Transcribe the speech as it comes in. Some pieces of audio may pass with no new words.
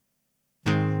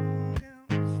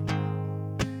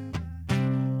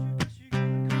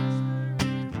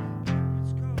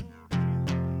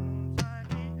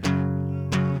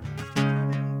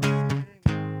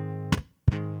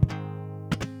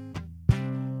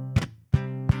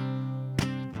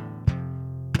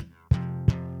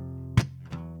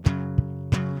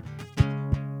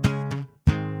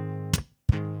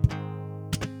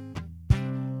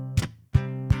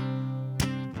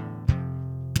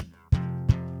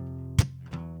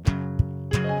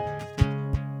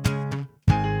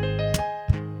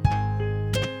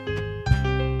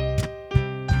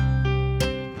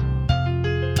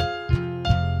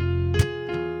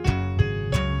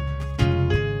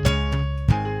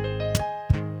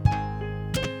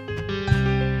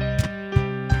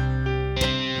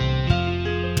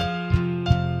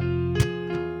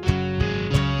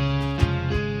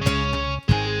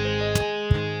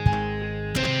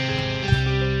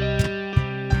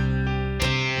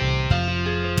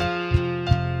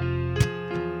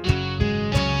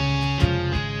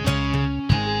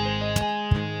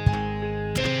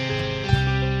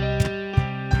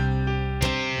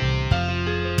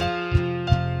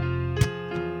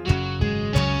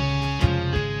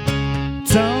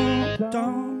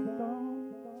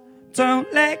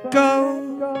Don't let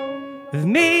go of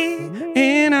me,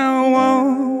 and I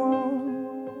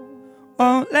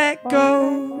won't let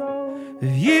go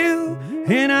of you,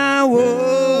 and I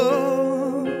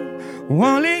won't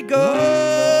let go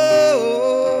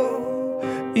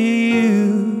of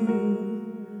you.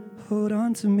 Hold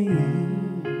on to me,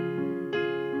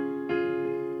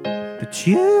 but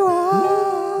you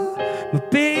are my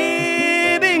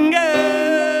baby girl.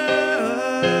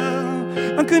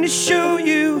 I'm gonna show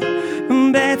you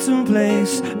a better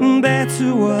place, a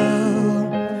better world,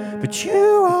 but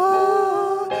you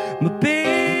are my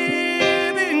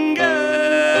baby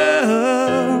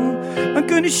girl. I'm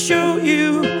gonna show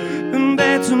you a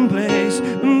better place,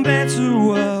 a better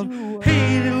world.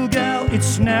 Hey little girl,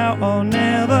 it's now or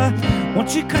never.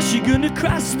 Once you crash, you're gonna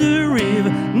cross the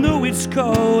river. Know it's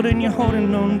cold and you're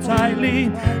holding on tightly.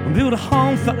 And build a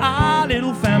home for our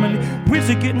little family. Winds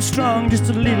are getting strong just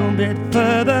a little bit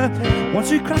further.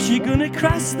 Once you crash, you're gonna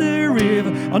cross the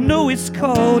river. I know it's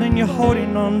cold and you're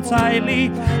holding on tightly.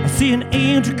 I see an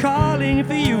angel calling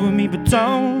for you and me, but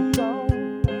don't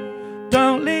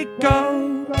let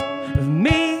go of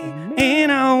me, and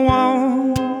I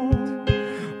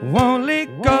won't let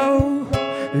go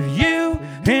of you,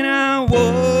 and I won't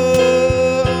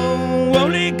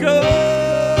let go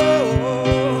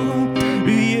of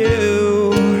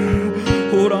you.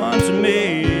 Hold on to me.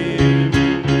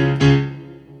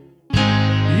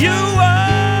 You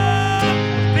are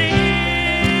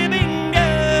baby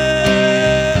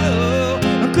girl.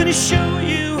 I'm gonna show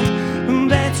you a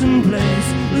better place,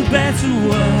 a better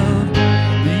world.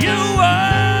 You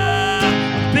are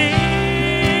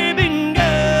baby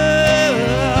girl.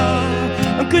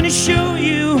 I'm gonna show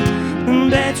you a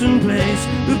better place,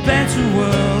 a better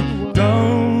world.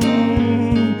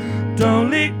 Don't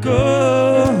let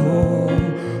go.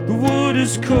 The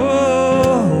water's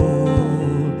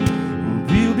cold.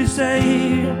 We'll be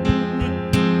safe.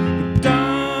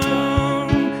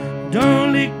 Don't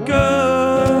let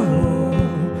go.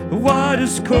 The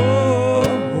water's cold.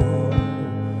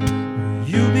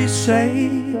 You'll be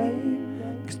safe.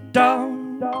 'Cause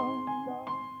don't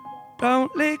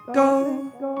let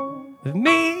go of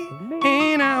me,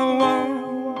 and I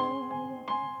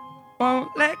won't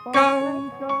let go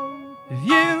of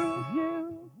you.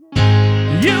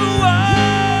 You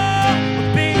are a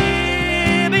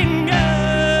baby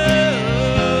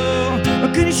girl.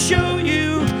 I'm gonna show you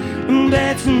a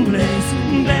better place,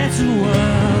 a better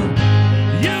world.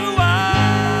 You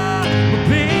are a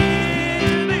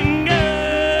baby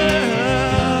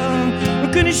girl. I'm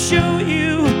gonna show you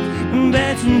a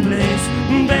better place,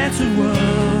 a better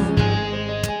world.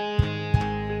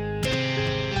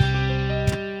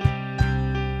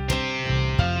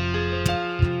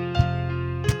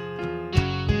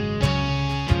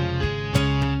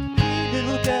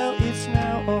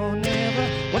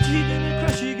 Once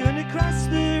you're gonna cross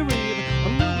the river. I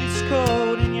know it's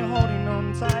cold and you're holding on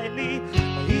tightly.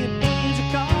 I hear an angel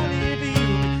calling for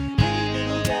you. Hey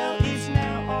little girl, it's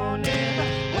now or never.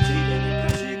 Once you're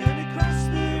gonna cross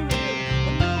the river. I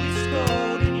know it's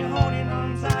cold and you're holding on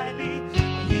tightly. I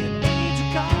hear an angel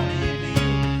calling for you.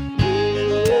 Hey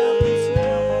little girl, it's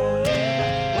now or never.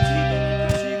 Once you're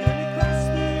gonna cross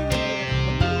the river.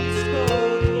 I know it's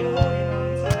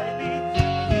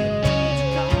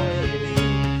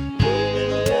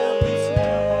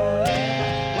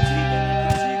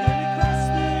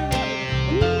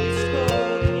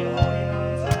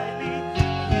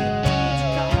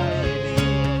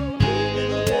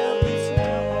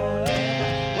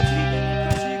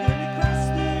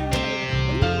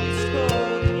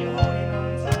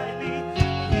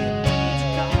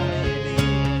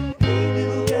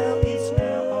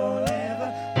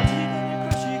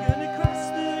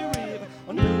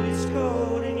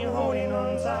cold and you're holding on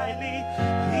tightly. I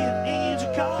hear an angel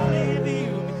calling for you.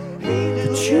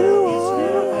 You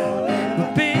are my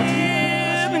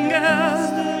baby girl.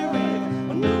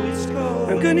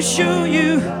 I'm gonna show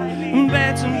you a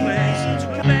better place,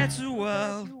 a better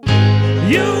world.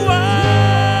 You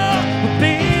are my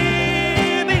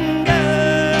baby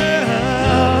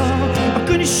girl. I'm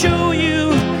gonna show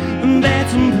you a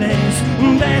better place, a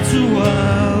better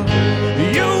world.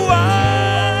 You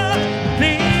are my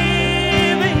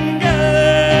baby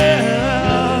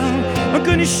girl. I'm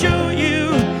gonna show you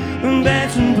a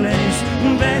better place, a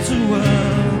better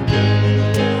world.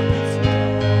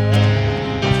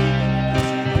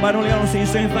 Might only honestly you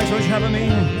saying thanks for having me.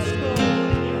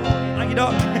 Thank you,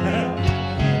 Doc.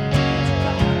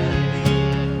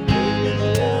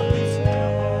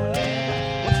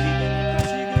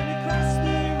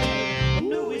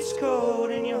 cold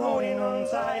and you're holding on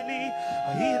tightly. lately.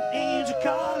 I hear an angel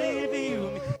calling for you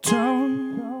and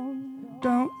me.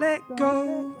 Don't let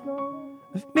go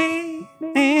of me,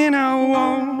 and I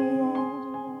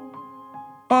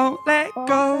won't let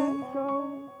go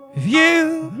of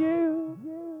you.